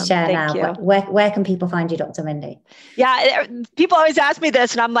 Awesome. Please share now. Where can people find you, Dr. Mindy? Yeah, people always ask me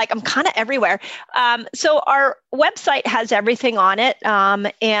this and I'm like, I'm kind of everywhere. So our website has everything on it.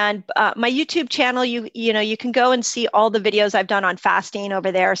 And my YouTube channel, you can go and see all the videos I've done on fasting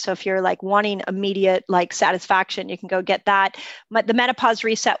over there. So if you're like wanting immediate like satisfaction, you can go get that. The Menopause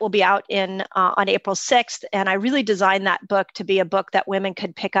Reset will be out on April 6th. And I really designed that book to be a book that women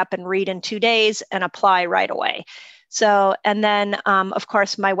could pick up and read in 2 days and apply right away. So, and then, of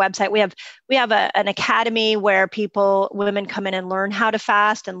course, my website, we have an academy where women come in and learn how to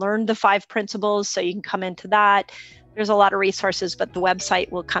fast and learn the 5 principles. So you can come into that. There's a lot of resources, but the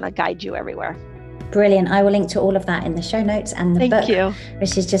website will kind of guide you everywhere. Brilliant. I will link to all of that in the show notes and the book. Thank you.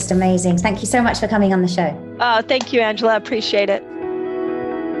 Which is just amazing. Thank you so much for coming on the show. Oh, thank you, Angela. Appreciate it.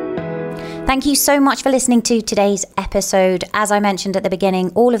 Thank you so much for listening to today's episode. As I mentioned at the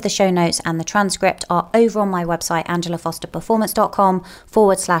beginning, all of the show notes and the transcript are over on my website,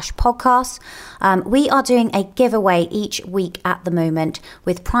 angelafosterperformance.com/podcast. We are doing a giveaway each week at the moment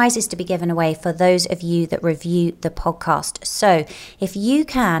with prizes to be given away for those of you that review the podcast. So if you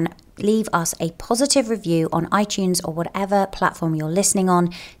can leave us a positive review on iTunes or whatever platform you're listening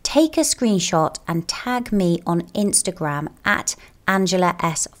on, take a screenshot and tag me on Instagram at Angela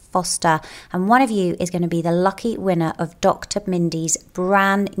S. Foster, and one of you is going to be the lucky winner of Dr. Mindy's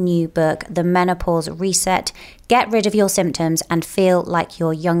brand new book, The Menopause Reset. Get rid of your symptoms and feel like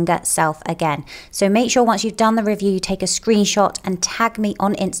your younger self again. So make sure once you've done the review, take a screenshot and tag me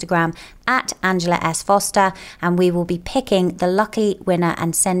on Instagram at Angela S. Foster, and we will be picking the lucky winner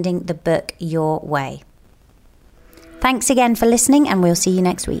and sending the book your way. Thanks again for listening, and we'll see you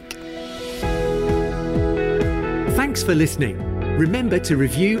next week. Thanks for listening. Remember to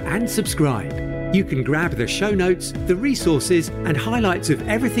review and subscribe. You can grab the show notes, the resources, and highlights of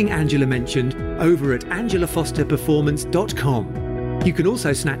everything Angela mentioned over at angelafosterperformance.com. You can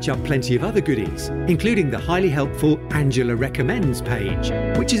also snatch up plenty of other goodies, including the highly helpful Angela Recommends page,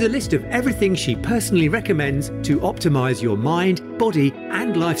 which is a list of everything she personally recommends to optimize your mind, body,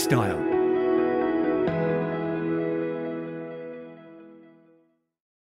 and lifestyle.